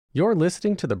You're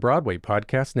listening to the Broadway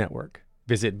Podcast Network.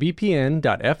 Visit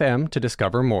bpn.fm to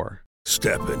discover more.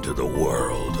 Step into the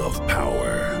world of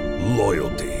power,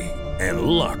 loyalty, and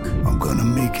luck. I'm gonna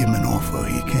make him an offer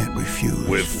he can't refuse.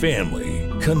 With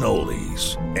family,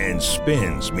 cannolis, and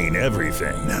spins mean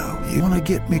everything. Now, you wanna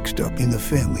get mixed up in the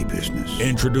family business.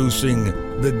 Introducing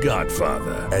The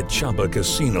Godfather at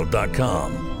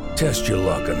ChumbaCasino.com. Test your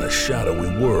luck in the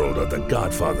shadowy world of The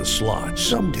Godfather slot.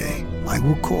 Someday, I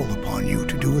will call upon you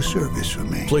to do a service for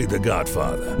me. Play The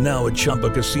Godfather, now at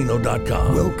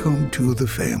ChumbaCasino.com. Welcome to the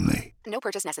family. No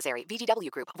purchase necessary. VGW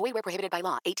Group. Void where prohibited by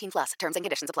law. 18 plus. Terms and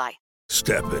conditions apply.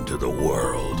 Step into the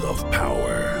world of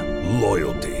power,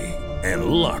 loyalty, and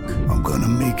luck. I'm gonna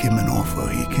make him an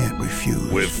offer he can't refuse.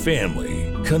 With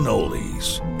family,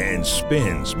 cannolis, and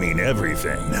spins mean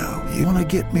everything. Now, you wanna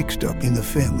get mixed up in the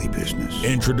family business.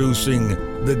 Introducing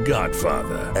The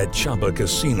Godfather at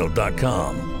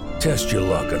ChumbaCasino.com. Test your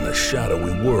luck in the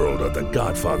shadowy world of The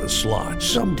Godfather slot.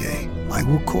 Someday, I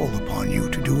will call upon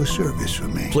you to do a service for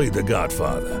me. Play The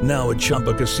Godfather, now at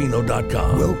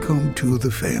ChumbaCasino.com. Welcome to the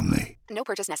family. No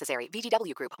purchase necessary.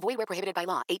 VGW Group. Void where prohibited by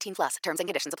law. 18 plus. Terms and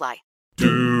conditions apply.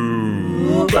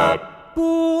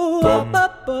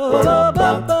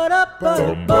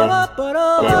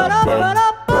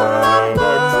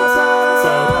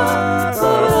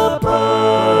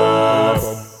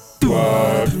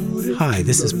 Hi,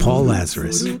 this is Paul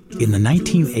Lazarus. In the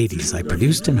 1980s, I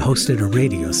produced and hosted a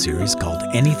radio series called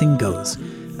Anything Goes,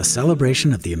 a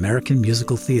celebration of the American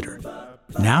musical theater.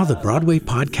 Now the Broadway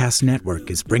Podcast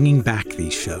Network is bringing back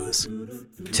these shows.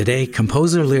 Today,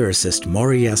 composer-lyricist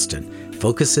Maury Yeston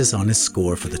focuses on his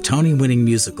score for the Tony-winning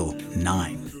musical,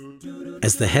 Nine.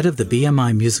 As the head of the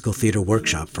BMI Musical Theater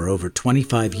Workshop for over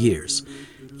 25 years,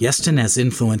 Yeston has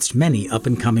influenced many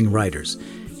up-and-coming writers.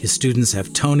 His students have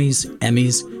Tonys,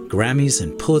 Emmys, Grammys,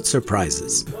 and Pulitzer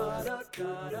Prizes.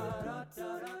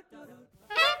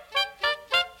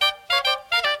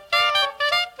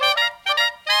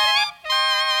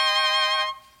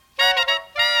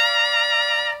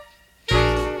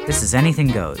 This is Anything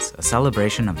Goes, a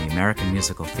celebration of the American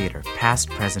musical theater, past,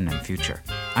 present, and future.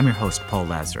 I'm your host, Paul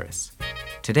Lazarus.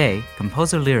 Today,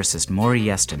 composer-lyricist Maury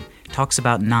Yeston talks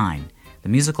about Nine, the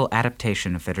musical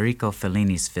adaptation of Federico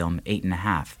Fellini's film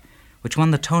 8½, which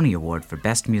won the Tony Award for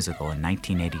Best Musical in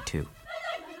 1982.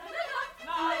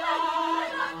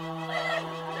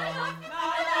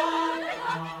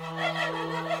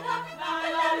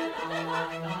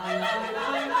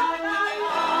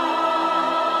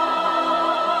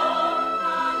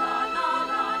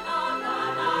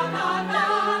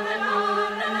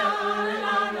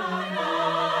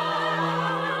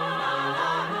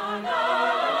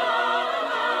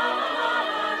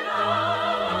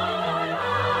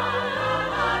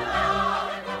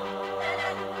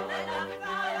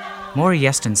 Maury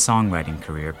Yeston's songwriting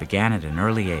career began at an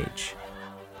early age.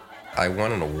 I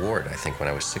won an award, I think, when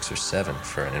I was 6 or 7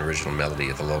 for an original melody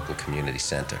at the local community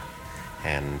center.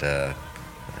 And the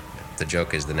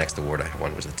joke is the next award I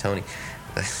won was the Tony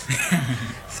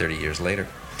 30 years later.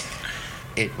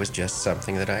 It was just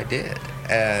something that I did.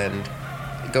 And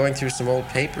going through some old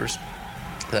papers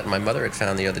that my mother had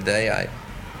found the other day, I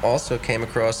also came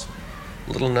across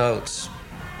little notes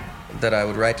that I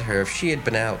would write to her if she had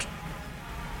been out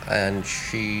and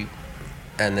she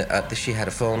had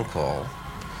a phone call.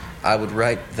 I would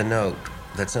write the note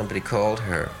that somebody called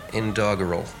her in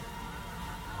doggerel.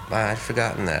 I'd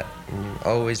forgotten that.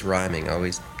 Always rhyming,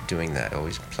 always doing that,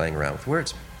 always playing around with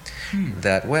words.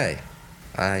 That way.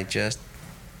 I just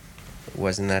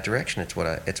was in that direction. It's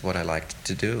what I liked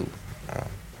to do.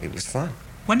 It was fun.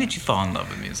 When did you fall in love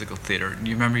with musical theater? Do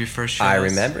you remember your first shows? I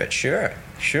remember it, sure.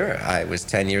 I was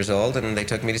 10 years old, and they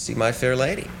took me to see My Fair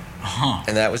Lady. Uh-huh.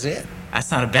 And that was it.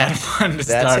 That's not a bad one to That's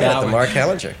start it, out the with. Mark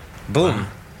Hellinger. Boom.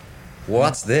 Wow.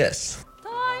 What's this?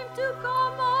 Time to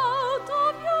come out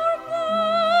of your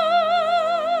birth.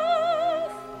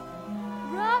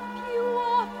 Wrap you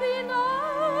up in a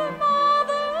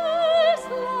mother's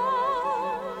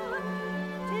love.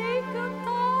 Take a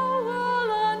towel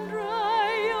and dry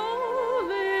your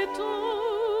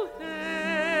little head.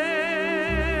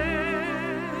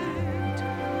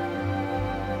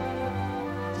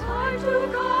 Time to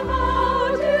come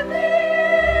out in the air.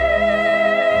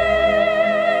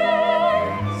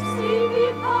 Sing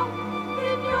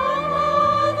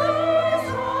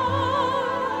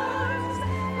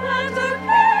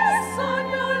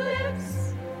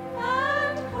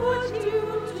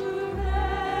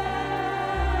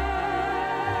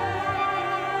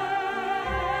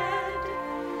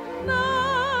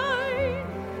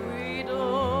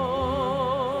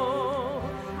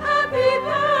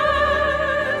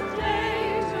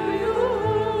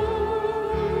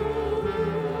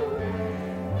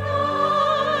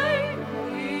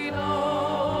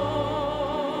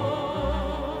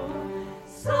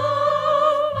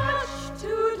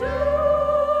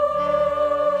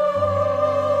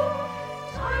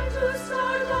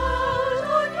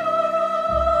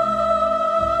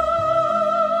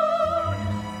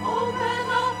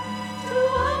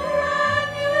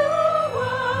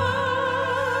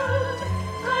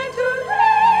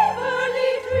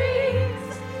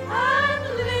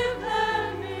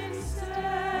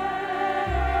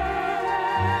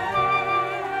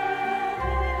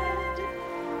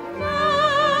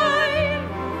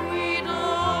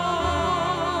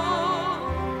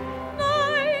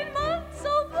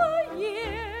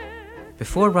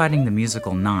Before writing the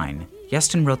musical Nine,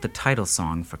 Yeston wrote the title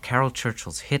song for Carol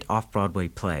Churchill's hit off-Broadway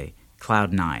play,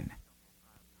 Cloud Nine.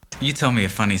 You tell me a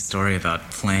funny story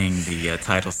about playing the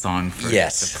title song for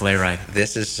the playwright.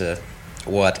 This is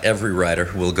what every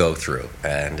writer will go through,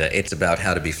 and it's about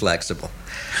how to be flexible.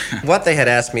 What they had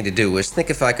asked me to do was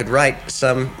think if I could write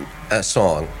some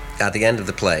song at the end of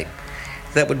the play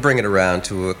that would bring it around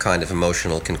to a kind of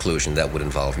emotional conclusion that would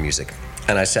involve music.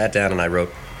 And I sat down and I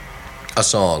wrote a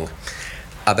song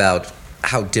about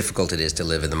how difficult it is to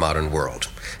live in the modern world.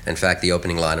 In fact, the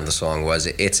opening line of the song was,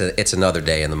 it's another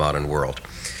day in the modern world.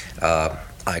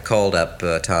 I called up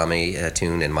Tommy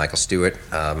Tune and Michael Stewart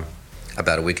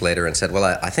about a week later and said, well,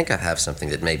 I think I have something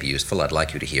that may be useful. I'd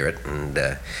like you to hear it.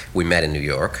 And we met in New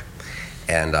York,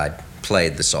 and I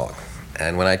played the song.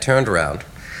 And when I turned around,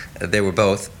 they were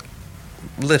both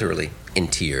literally in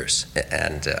tears.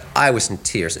 And I was in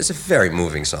tears. It's a very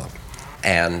moving song.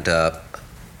 And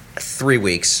 3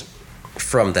 weeks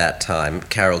from that time,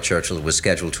 Carol Churchill was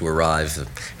scheduled to arrive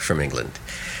from England.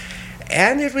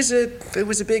 And it was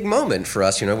a big moment for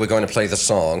us. You know, we're going to play the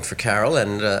song for Carol,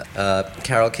 and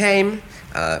Carol came.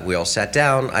 We all sat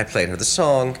down. I played her the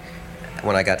song.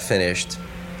 When I got finished,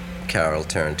 Carol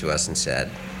turned to us and said,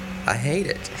 I hate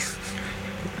it.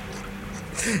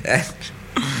 And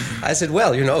I said,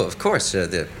 well, you know, of course,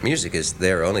 the music is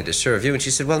there only to serve you. And she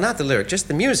said, well, not the lyric, just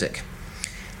the music.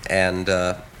 And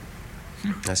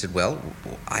I said, well,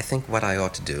 I think what I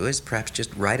ought to do is perhaps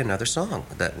just write another song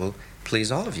that will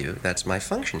please all of you. That's my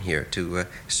function here, to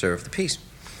serve the piece.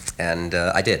 And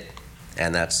I did.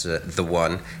 And that's the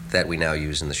one that we now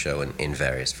use in the show in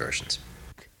various versions.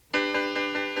 It'll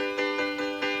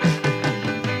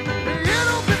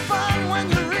be fun when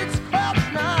you reach Cloud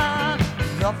Nine.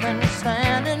 Nothing will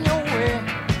stand in your way.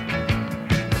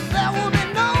 There will be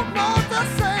no more to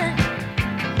say.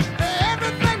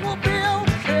 Everything will be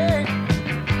okay.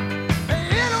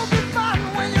 It'll be fun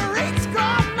when you reach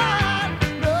Cloud Nine.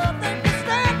 Nothing will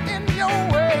stand in your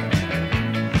way.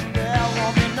 There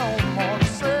won't be no more to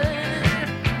say.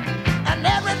 And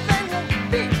everything will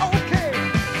be okay.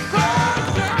 Cloud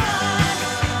Nine,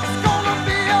 it's gonna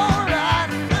be alright.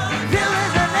 Here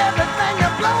isn't everything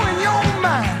you're blowing your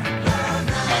mind.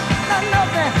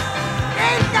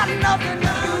 Ain't got nothing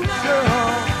to do,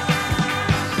 girl.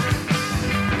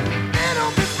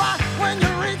 It'll be fine when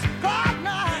you reach Cloud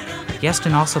Nine.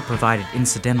 Yeston also provided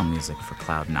incidental music for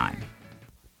Cloud Nine.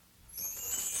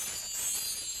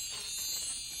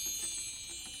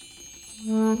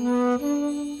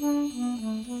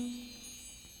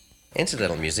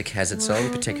 Incidental music has its own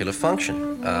particular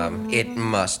function. It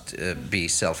must be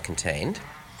self-contained.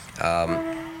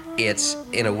 It's,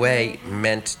 in a way,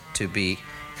 meant to be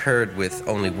heard with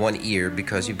only one ear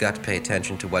because you've got to pay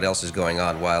attention to what else is going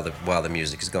on while the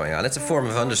music is going on. It's a form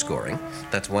of underscoring.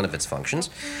 That's one of its functions.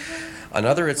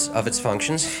 Another of its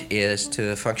functions is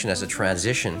to function as a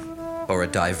transition or a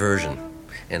diversion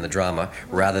in the drama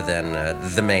rather than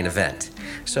the main event.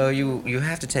 So you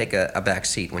have to take a back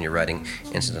seat when you're writing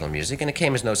incidental music, and it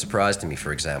came as no surprise to me,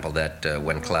 for example, that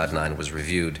when Cloud Nine was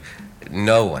reviewed,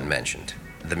 no one mentioned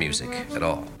the music at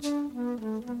all.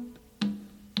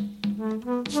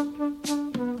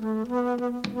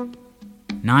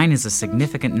 Nine is a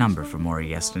significant number for Maury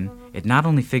Yeston. It not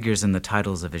only figures in the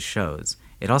titles of his shows,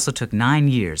 it also took 9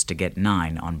 years to get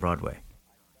Nine on Broadway.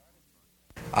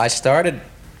 I started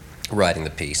writing the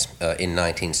piece in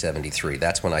 1973.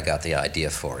 That's when I got the idea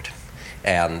for it.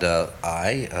 And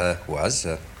I was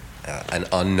an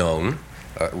unknown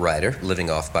writer, living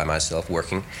off by myself,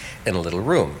 working in a little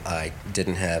room. I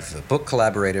didn't have book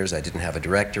collaborators, I didn't have a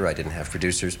director, I didn't have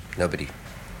producers, nobody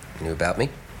knew about me.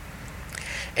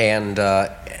 And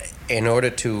in order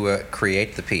to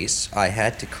create the piece, I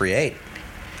had to create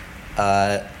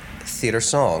theater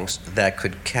songs that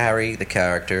could carry the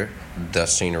character, the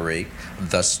scenery,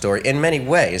 the story. In many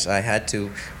ways, I had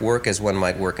to work as one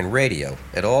might work in radio.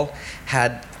 It all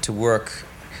had to work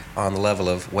on the level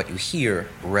of what you hear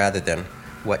rather than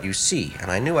what you see. And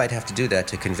I knew I'd have to do that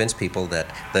to convince people that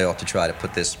they ought to try to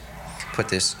put this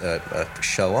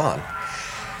show on.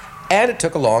 And it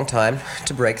took a long time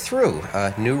to break through.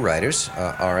 New writers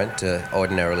aren't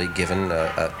ordinarily given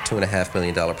a $2.5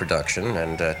 million production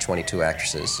and 22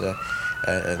 actresses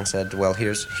and said, well,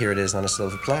 here it is on a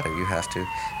silver platter. You have to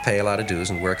pay a lot of dues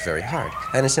and work very hard.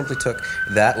 And it simply took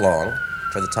that long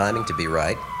for the timing to be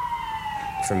right,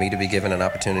 for me to be given an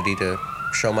opportunity to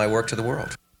show my work to the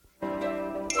world.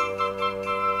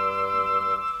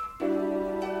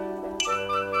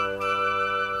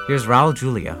 Here's Raul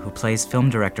Julia, who plays film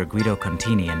director Guido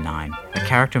Contini in Nine, a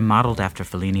character modeled after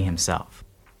Fellini himself.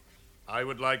 I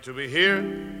would like to be here.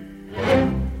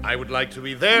 I would like to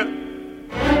be there.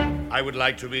 I would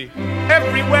like to be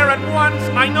everywhere at once.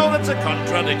 I know that's a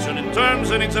contradiction in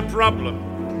terms and it's a problem.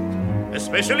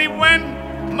 Especially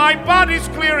when my body's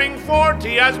clearing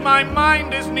 40 as my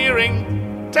mind is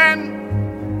nearing 10.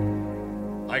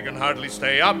 I can hardly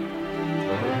stay up,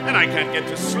 and I can't get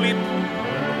to sleep.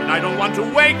 And I don't want to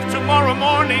wake tomorrow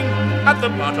morning at the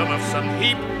bottom of some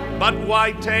heap. But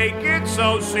why take it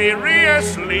so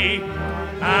seriously?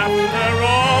 After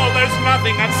all, there's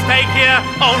nothing at stake here,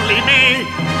 only me.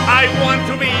 I want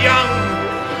to be young,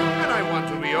 and I want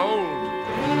to be old.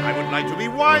 I would like to be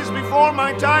wise before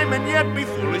my time, and yet be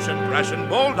foolish and brash and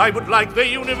bold. I would like the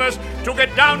universe to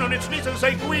get down on its knees and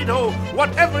say, Guido,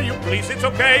 whatever you please, it's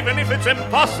okay. Even if it's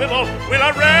impossible, we'll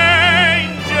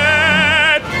arrange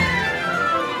it.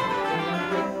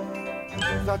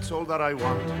 That's all that I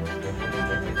want.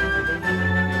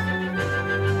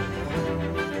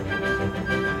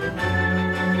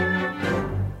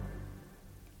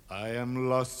 I am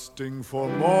lusting for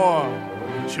more.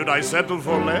 Should I settle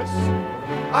for less?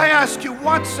 I ask you,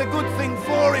 what's a good thing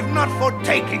for, if not for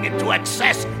taking it to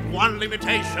excess? One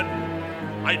limitation,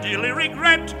 ideally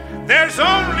regret. There's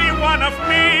only one of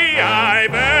me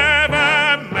I've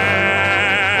ever met.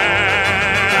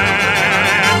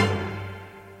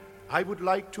 I would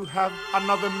like to have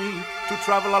another me to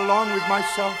travel along with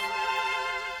myself.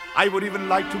 I would even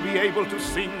like to be able to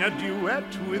sing a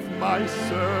duet with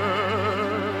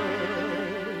myself.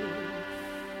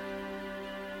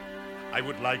 I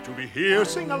would like to be here,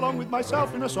 sing along with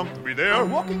myself in a song, to be there,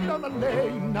 walking down a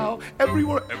lane now.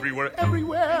 Everywhere, everywhere,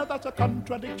 everywhere, that's a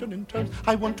contradiction in terms.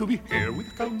 I want to be here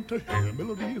with counter hair,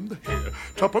 melody in the hair.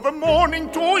 Top of the morning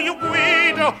to you,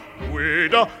 Guido,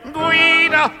 Guido,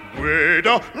 Guido,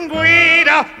 Guido,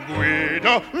 Guido,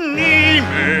 Guido, me.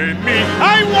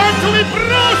 I want to be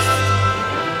Bruce!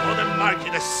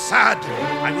 Market is sad.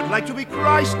 I would like to be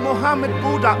Christ, Mohammed,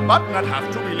 Buddha, but not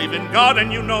have to believe in God,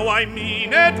 and you know I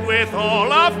mean it with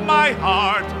all of my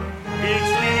heart.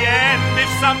 It's the end if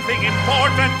something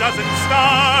important doesn't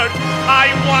start. I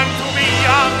want to be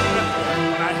young,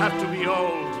 but I have to be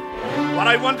old. What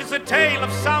I want is a tale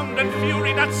of sound and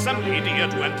fury that some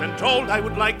idiot went and told. I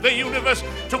would like the universe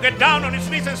to get down on its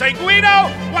knees and say, Guido,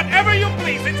 whatever you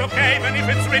please, it's okay, even if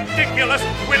it's ridiculous,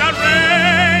 we'll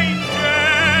arrange it.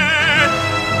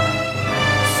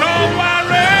 So arrange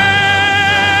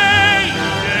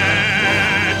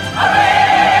it.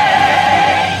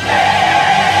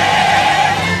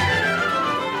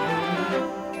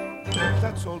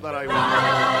 That's all that I want.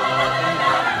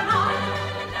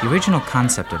 The original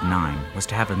concept of Nine was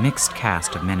to have a mixed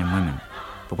cast of men and women,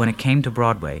 but when it came to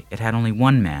Broadway, it had only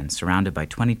one man surrounded by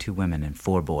 22 women and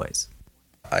 4 boys.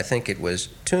 I think it was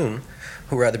Toon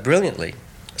who rather brilliantly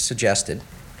suggested,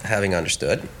 having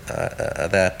understood,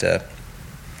 that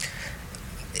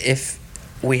if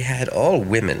we had all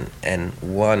women and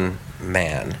one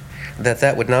man,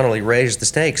 that would not only raise the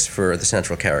stakes for the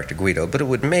central character, Guido, but it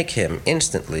would make him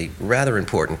instantly rather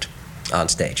important on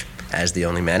stage as the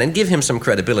only man and give him some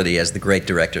credibility as the great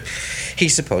director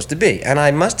he's supposed to be. And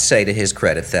I must say to his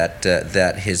credit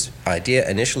that his idea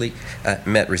initially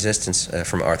met resistance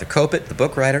from Arthur Kopit, the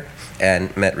book writer,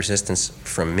 and met resistance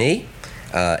from me.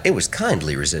 It was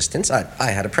kindly resistance.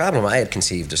 I had a problem. I had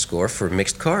conceived a score for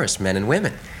mixed chorus, men and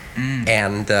women.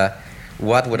 And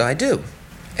what would I do?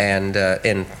 And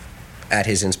at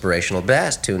his inspirational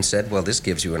best, Toon said, well, this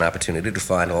gives you an opportunity to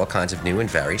find all kinds of new and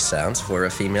varied sounds for a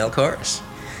female chorus.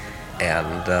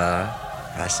 And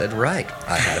I said, right.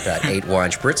 I had about 8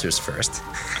 wine spritzers first.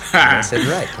 And I said,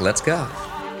 right, let's go.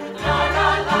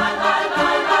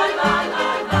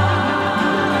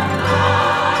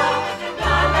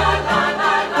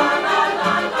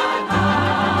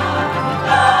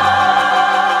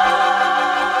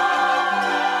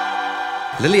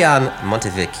 Liliane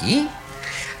Montevecchi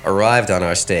arrived on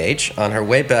our stage on her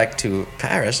way back to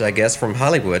Paris, I guess, from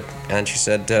Hollywood. And she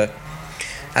said,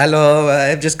 hello,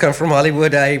 I've just come from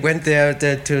Hollywood. I went there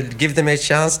to give them a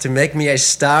chance to make me a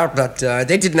star, but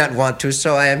they did not want to,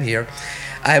 so I am here.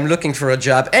 I am looking for a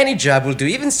job. Any job will do,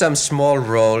 even some small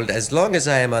role, as long as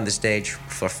I am on the stage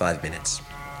for 5 minutes.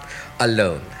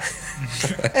 Alone.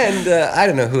 And I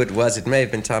don't know who it was. It may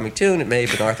have been Tommy Toon. It may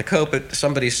have been Arthur Kopit.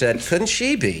 Somebody said, couldn't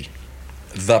she be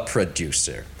the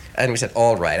producer? And we said,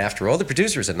 all right. After all, the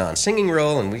producer is a non-singing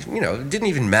role, and it didn't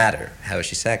even matter how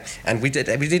she sang. And we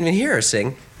didn't even hear her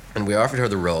sing, and we offered her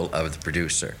the role of the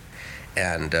producer.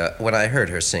 And when I heard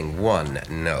her sing one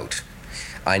note,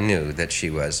 I knew that she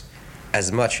was,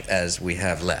 as much as we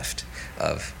have left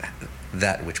of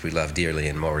that which we love dearly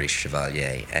in Maurice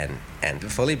Chevalier. And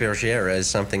Folie Bergère is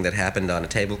something that happened on a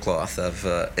tablecloth of,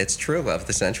 it's true, of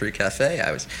the Century Café.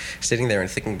 I was sitting there and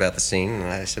thinking about the scene, and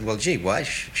I said, well, gee, why?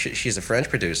 She's a French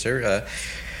producer.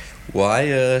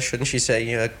 Why shouldn't she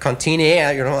say, continue,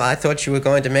 you know, I thought you were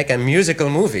going to make a musical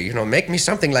movie. You know, make me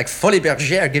something like Folie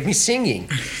Bergère, give me singing.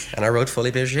 And I wrote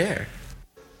Folie Bergère.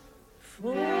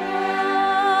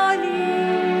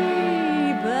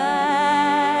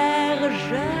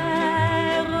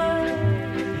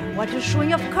 What a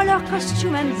showing of color,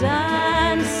 costume, and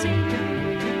dancing.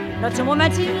 Not a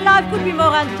moment in life could be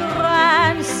more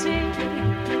entrancing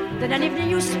than an evening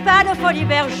you spent at Folie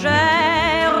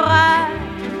Bergère.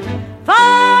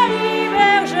 Folie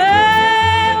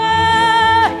Bergère.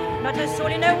 Not a soul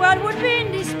in the world would be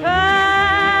in despair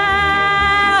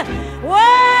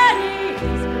when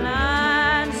he's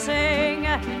glancing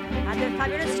at the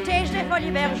fabulous stage de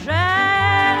Folie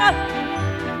Bergère.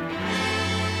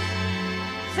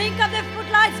 Think of the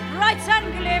footlights bright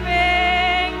and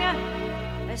gleaming,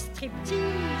 a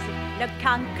striptease, le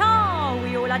cancan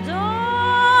we all adore.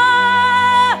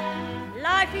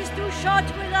 Life is too short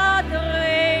without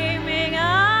dreaming,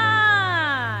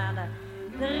 and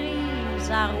dreams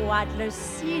are what the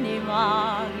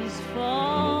cinema is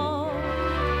for.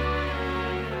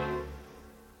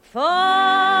 Folie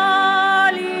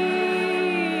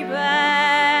Bergère,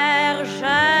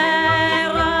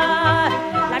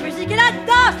 la musique et la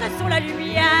danse sont la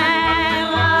lumière,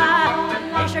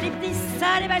 les jolis petits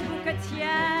seins, les belles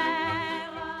bouquetières.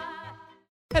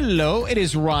 Hello, it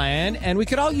is Ryan, and we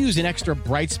could all use an extra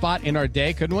bright spot in our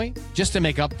day, couldn't we? Just to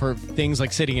make up for things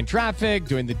like sitting in traffic,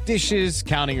 doing the dishes,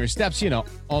 counting your steps, you know,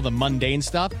 all the mundane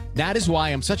stuff. That is why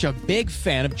I'm such a big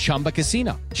fan of Chumba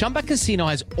Casino. Chumba Casino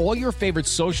has all your favorite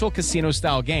social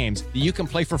casino-style games that you can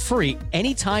play for free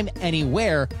anytime,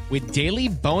 anywhere with daily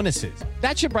bonuses.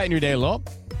 That should brighten your day a little.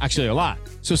 Actually, a lot.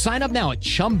 So sign up now at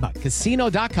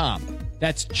ChumbaCasino.com.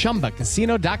 That's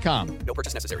ChumbaCasino.com. No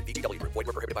purchase necessary. VGW Group. Void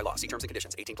where prohibited by law. See terms and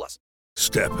conditions. 18+.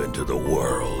 Step into the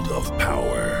world of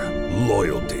power,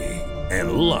 loyalty,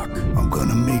 and luck. I'm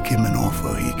gonna make him an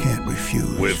offer he can't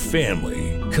refuse. With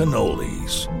family,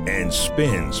 cannolis, and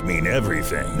spins mean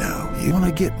everything. Now, you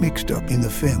wanna get mixed up in the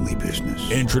family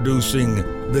business. Introducing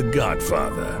The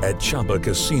Godfather at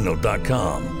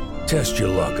ChumbaCasino.com. Test your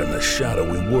luck in the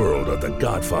shadowy world of The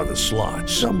Godfather slot.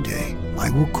 Someday, I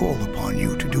will call upon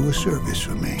you to do a service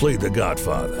for me. Play The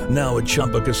Godfather now at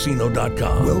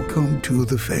ChumbaCasino.com. Welcome to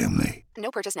the family.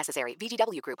 No purchase necessary.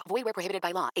 VGW Group. Void where prohibited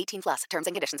by law. 18+. Terms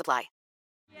and conditions apply.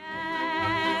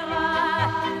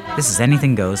 This is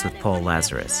Anything Goes with Paul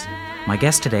Lazarus. My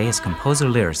guest today is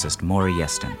composer-lyricist Maury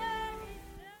Yeston.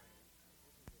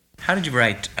 How did you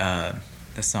write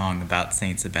the song about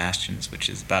St. Sebastian's, which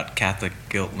is about Catholic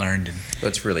guilt learned? Well,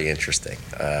 it's really interesting.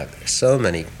 So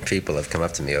many people have come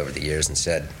up to me over the years and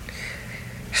said,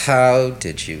 how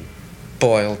did you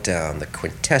boil down the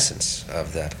quintessence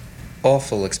of that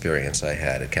awful experience I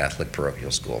had at Catholic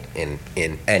parochial school, and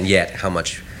yet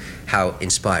how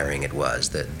inspiring it was,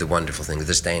 the wonderful thing,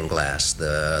 the stained glass,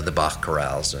 the Bach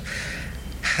chorales.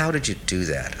 How did you do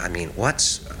that? I mean,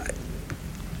 what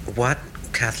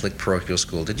Catholic parochial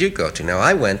school did you go to? Now,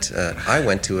 I went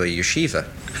to a yeshiva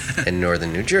in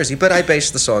northern New Jersey, but I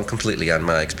based the song completely on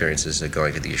my experiences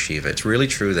going to the yeshiva. It's really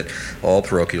true that all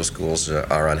parochial schools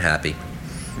are unhappy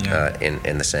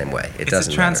in the same way. It's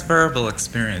a transferable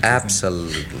experience.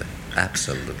 Absolutely,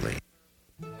 absolutely.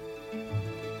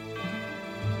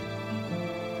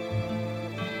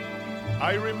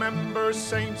 I remember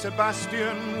Saint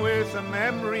Sebastian with a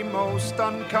memory most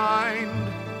unkind.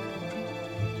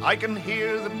 I can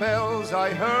hear the bells I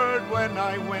heard when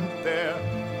I went there.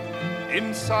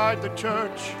 Inside the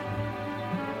church,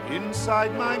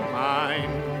 inside my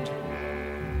mind.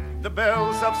 The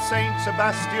bells of Saint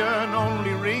Sebastian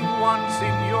only ring once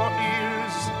in your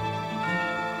ears.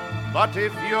 But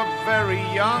if you're very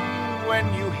young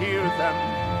when you hear them,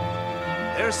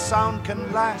 their sound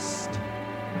can last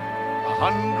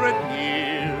 100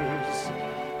 years.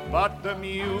 But the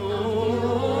music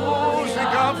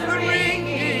of the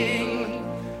ringing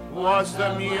was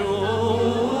the music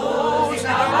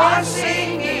of our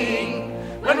singing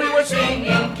when we were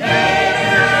singing Kyrie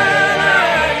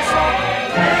eleison,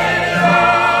 Kyrie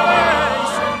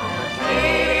eleison,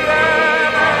 Kyrie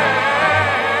eleison.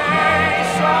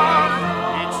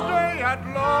 Each day at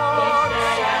Lord's,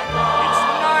 each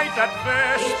night at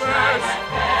Vespers,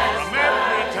 from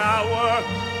every tower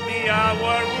the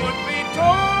hour would be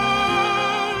told.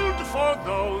 For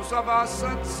those of us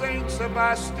at Saint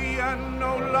Sebastian,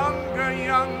 no longer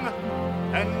young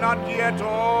and not yet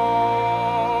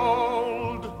old.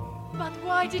 But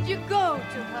why did you go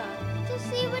to her? to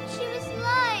see what she was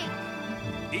like.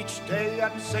 Each day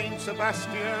at St.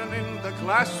 Sebastian in the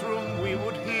classroom we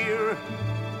would hear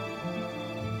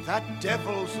that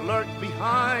devils lurk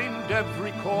behind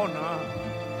every corner.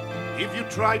 If you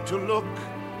tried to look,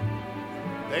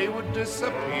 they would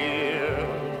disappear.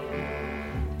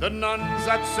 The nuns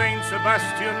at St.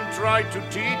 Sebastian tried to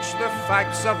teach the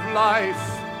facts of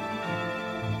life,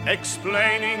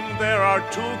 explaining there are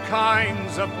two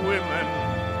kinds of women.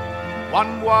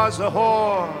 One was a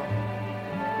whore,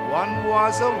 one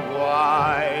was a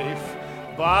wife.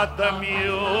 But the music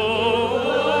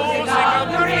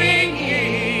of the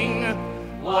ringing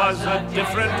was a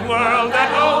different world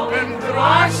that opened through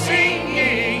our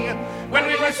singing when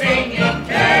we were singing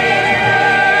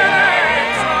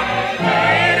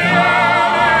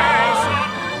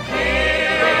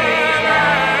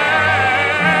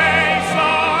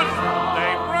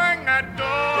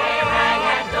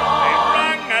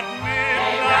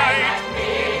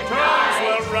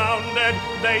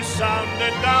they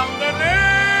sounded down the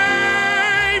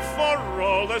nave for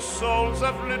all the souls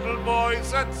of little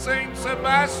boys at St.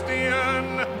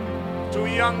 Sebastian, too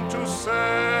young to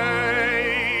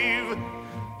save.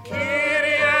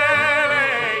 Kyrie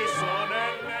eleison.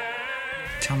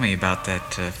 Tell me about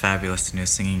that fabulous new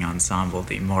singing ensemble,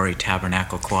 the Maury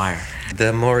Tabernacle Choir.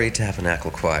 The Maury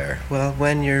Tabernacle Choir. Well,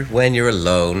 when you're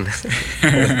alone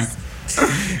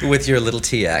with your little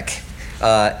Tiak,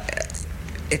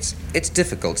 it's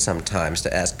difficult sometimes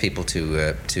to ask people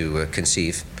to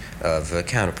conceive of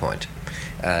counterpoint,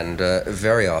 and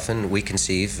very often we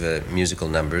conceive musical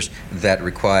numbers that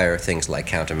require things like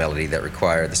counter melody, that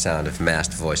require the sound of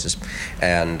masked voices,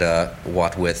 and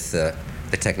what with the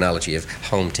technology of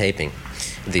home taping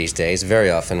these days, very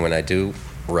often when I do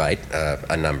write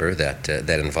a number that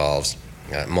involves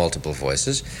multiple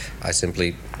voices, I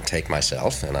simply take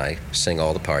myself and I sing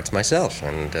all the parts myself,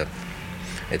 and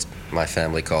my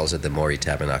family calls it the Maury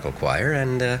Tabernacle Choir,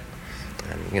 and to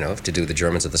do the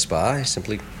Germans at the Spa, I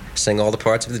simply sing all the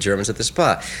parts of the Germans at the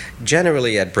Spa,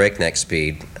 generally at breakneck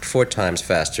speed, 4 times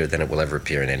faster than it will ever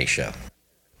appear in any show.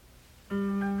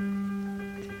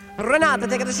 Renata,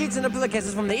 take the sheets and the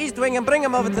pillowcases from the east wing and bring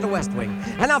them over to the west wing.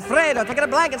 And Alfredo, take the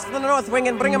blankets from the north wing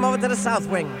and bring them over to the south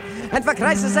wing. And for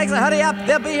Christ's sakes, hurry up,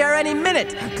 they'll be here any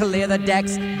minute. Clear the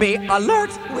decks, be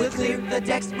alert. We'll clear the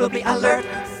decks, we'll be alert.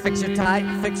 Fix your tie,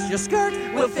 fix your skirt.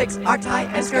 We'll fix our tie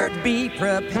and skirt. Be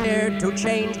prepared to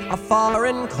change a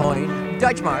foreign coin.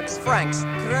 Deutschmarks, francs,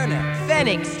 kroner,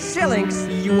 pfennigs, shillings.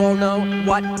 You all know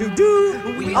what to do.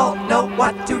 We all know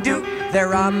what to do.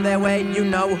 They're on their way, you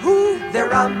know who.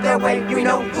 They're on their way, you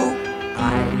know who.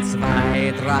 1, 2,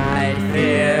 3, 4,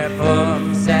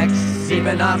 5, 6,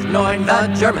 7, 8, 9. The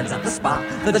Germans at the Spa,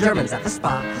 the Germans at the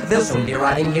Spa. They'll soon be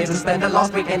riding here to spend a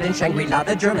lost weekend in Shangri-La.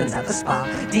 The Germans at the Spa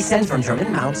descend from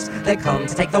German mounts. They come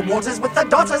to take the waters with the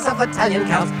daughters of Italian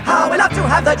counts. How we love to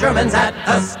have the Germans at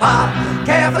the Spa,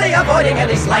 carefully avoiding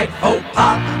any slight faux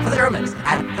pas. For the Germans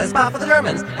at the Spa, for the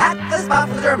Germans at the Spa,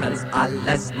 for the Germans.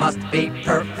 Alles must be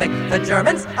perfect. The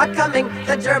Germans are coming,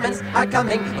 the Germans are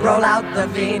coming. Roll out the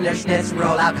Wiener Schnitz,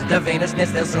 roll out the Wiener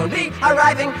Schnitz. They'll soon be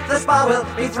arriving, the Spa will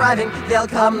be thriving. They'll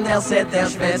come, they'll sit, they'll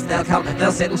schwitz, they'll come,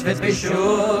 they'll sit and schwitz. Be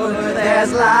sure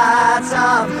there's lots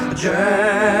of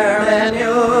German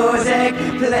music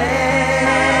playing.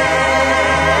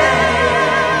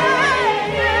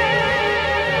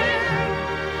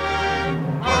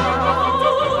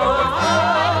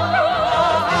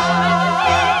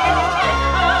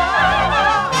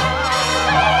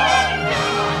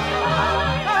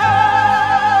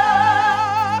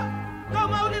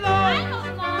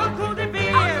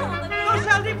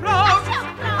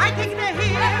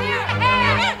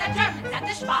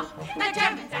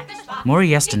 Maury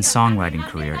Yeston's songwriting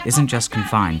career isn't just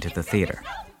confined to the theater.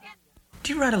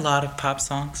 Do you write a lot of pop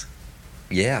songs?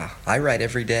 Yeah, I write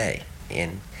every day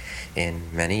in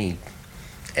many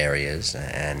areas,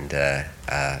 and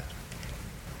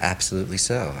absolutely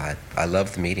so. I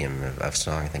love the medium of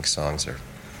song. I think songs are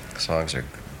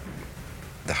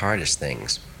the hardest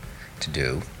things to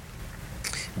do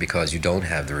because you don't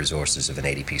have the resources of an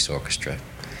 80-piece orchestra.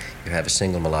 You have a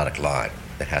single melodic line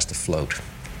that has to float,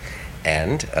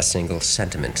 and a single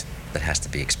sentiment that has to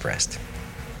be expressed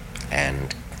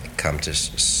and come to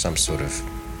some sort of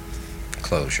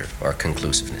closure or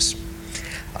conclusiveness.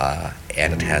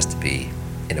 And it has to be,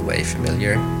 in a way,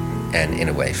 familiar and in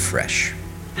a way fresh.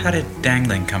 How did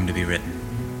Dangling come to be written?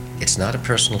 It's not a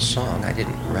personal song. I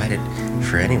didn't write it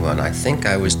for anyone. I think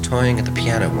I was toying at the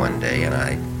piano one day and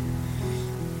I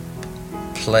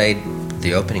played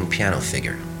the opening piano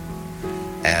figure,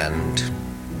 and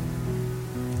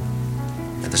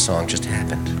the song just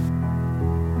happened.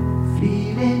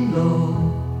 feeling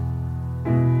low,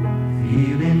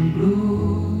 feeling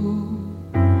blue.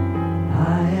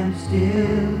 I am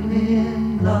still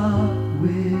in love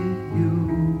with you,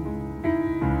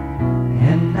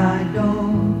 and I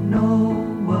don't know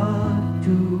what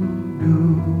to do.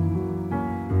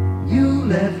 You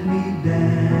left me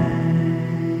dangling,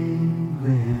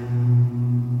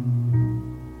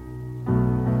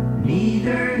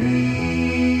 neither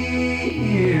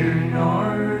here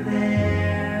nor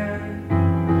there.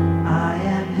 I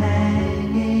am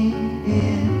hanging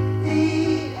in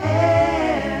the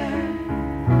air,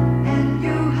 and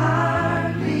you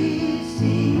hardly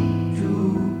seem to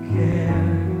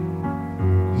care.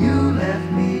 You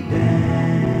left me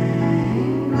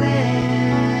dangling.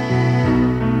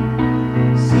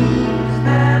 Seems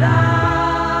that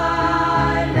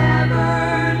I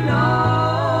never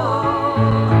know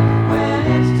when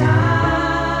it's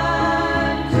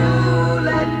time to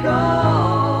let go.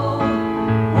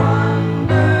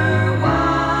 Wonder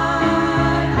why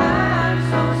I'm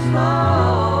so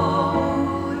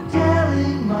slow,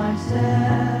 telling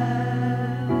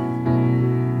myself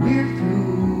we're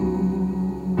through.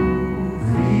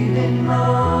 Feeling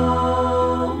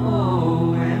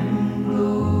low and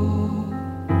blue,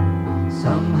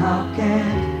 somehow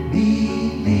can't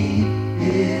believe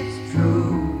it's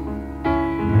true.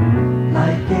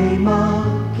 Like a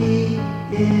monkey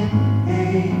in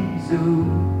a zoo,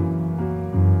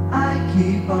 I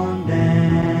keep on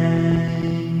dangling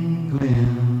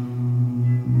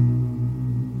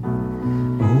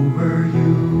over you.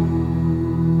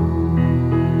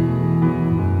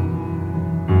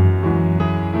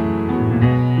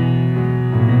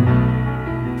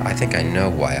 I think I know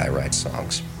why I write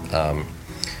songs.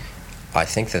 I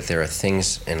think that there are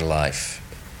things in life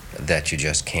that you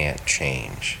just can't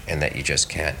change and that you just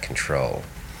can't control.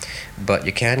 But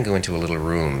you can go into a little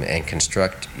room and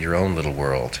construct your own little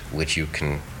world, which you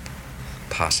can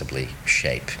possibly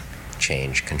shape,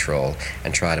 change, control,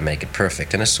 and try to make it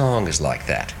perfect. And a song is like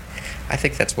that. I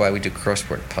think that's why we do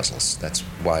crossword puzzles. That's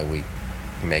why we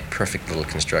make perfect little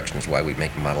constructions, why we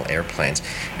make model airplanes.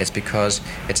 It's because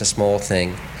it's a small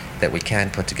thing that we can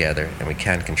put together and we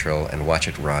can control and watch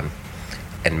it run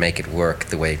and make it work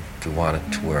the way we want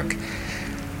it to work.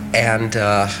 And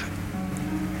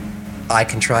I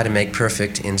can try to make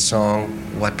perfect in song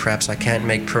what perhaps I can't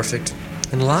make perfect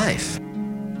in life.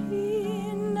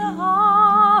 In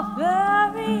a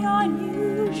very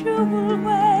unusual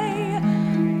way,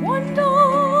 one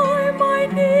time I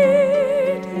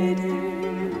needed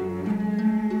you.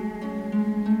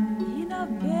 In a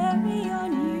very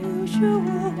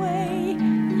unusual way,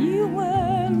 you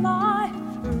were my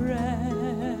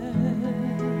friend.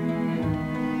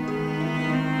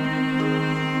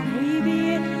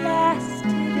 Maybe it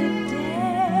lasted a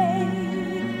day,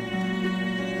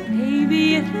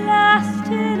 maybe it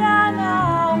lasted an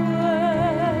hour,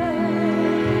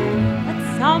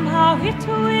 but somehow it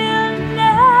will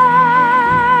never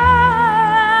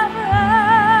end.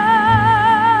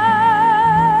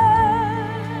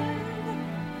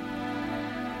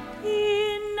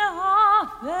 In a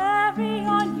very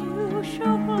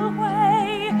unusual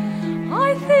way,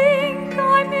 I think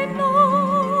I'm in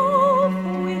love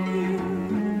with you.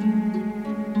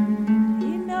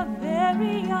 In a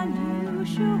very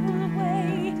unusual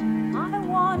way, I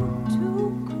want to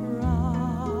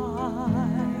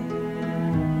cry.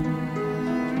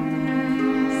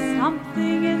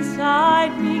 Something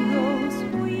inside me goes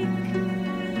weak.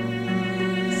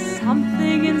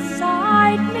 Something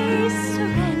inside me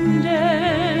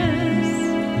surrenders,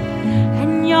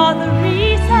 and you're the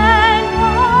reason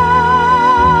why.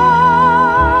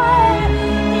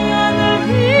 You're the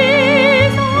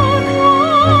reason why.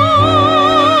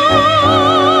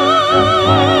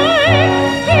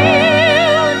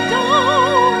 You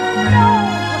don't know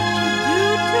what you do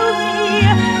to me.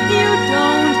 You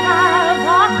don't have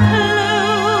a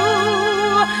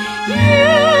clue. You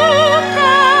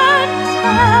can't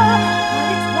tell what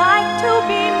it's like to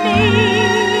be me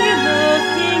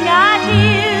looking at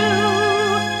you.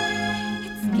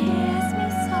 It scares me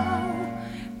so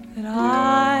that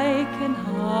I can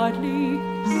hardly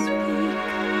speak.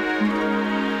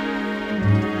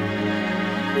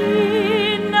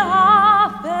 In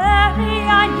a very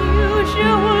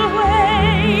unusual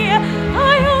way, I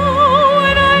owe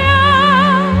what I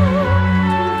am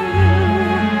to you.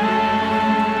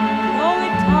 Though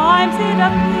at times it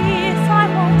appears I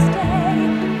won't stay,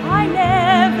 I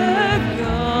never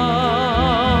go.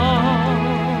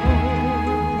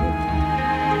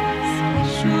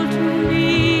 Special to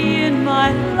me in my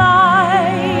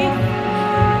life,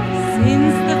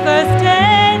 since the first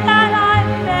day that I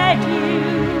met you.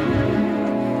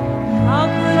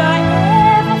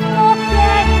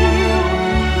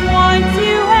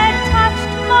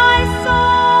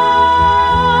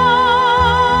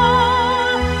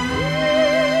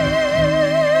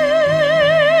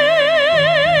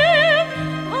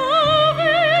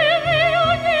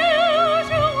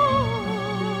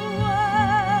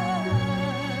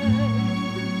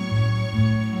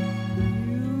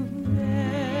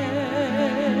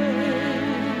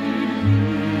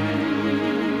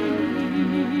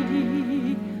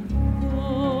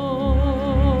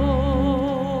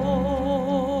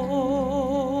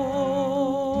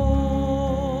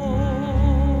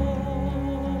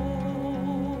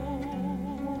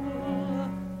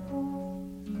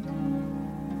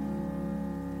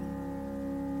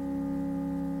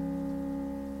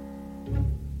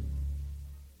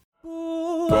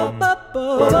 You've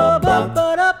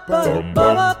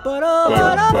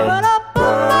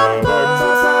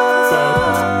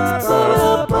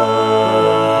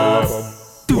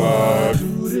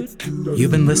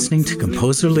been listening to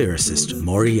composer-lyricist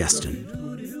Maury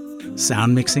Yeston.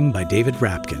 Sound mixing by David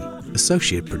Rapkin.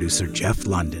 Associate producer Jeff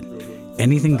London.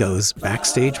 Anything Goes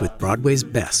Backstage with Broadway's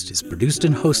Best is produced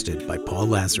and hosted by Paul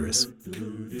Lazarus.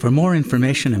 For more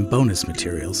information and bonus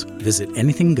materials, visit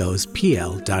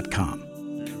anythinggoespl.com.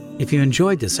 If you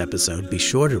enjoyed this episode, be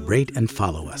sure to rate and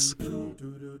follow us.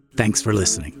 Thanks for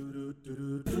listening.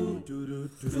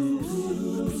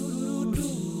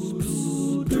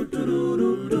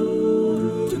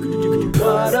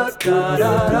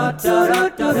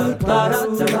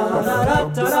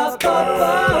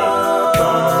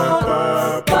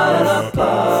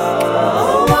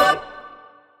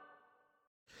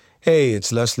 Hey,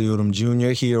 it's Leslie Odom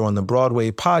Jr. here on the Broadway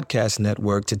Podcast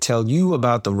Network to tell you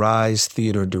about the Rise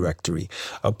Theater Directory,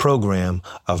 a program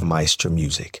of Maestro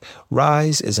Music.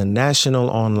 Rise is a national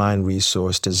online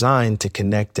resource designed to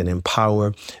connect and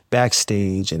empower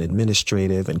backstage and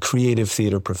administrative and creative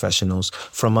theater professionals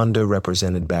from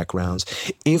underrepresented backgrounds.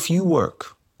 If you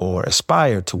work or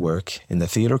aspire to work in the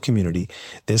theater community,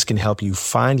 this can help you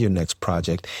find your next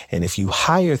project. And if you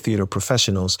hire theater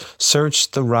professionals, search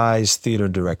the Rise Theater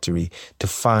Directory to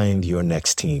find your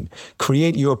next team.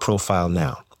 Create your profile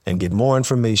now and get more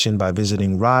information by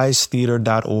visiting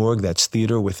risetheater.org. That's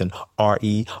theater with an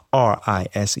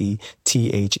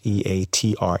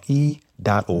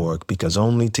RERISETHEATRE.org, because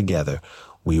only together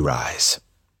we rise.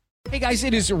 Hey guys,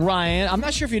 it is Ryan. I'm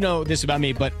not sure if you know this about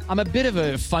me, but I'm a bit of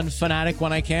a fun fanatic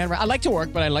when I can. I like to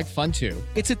work, but I like fun too.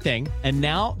 It's a thing. And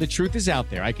now the truth is out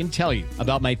there. I can tell you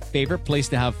about my favorite place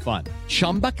to have fun.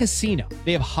 Chumba Casino.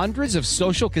 They have hundreds of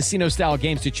social casino style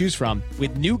games to choose from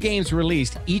with new games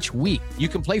released each week. You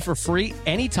can play for free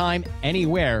anytime,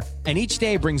 anywhere. And each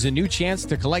day brings a new chance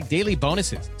to collect daily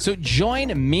bonuses. So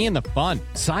join me in the fun.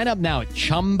 Sign up now at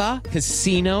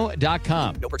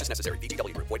ChumbaCasino.com. No purchase necessary.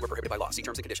 VGW Group. Void where prohibited by law. See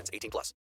terms and conditions. 18+.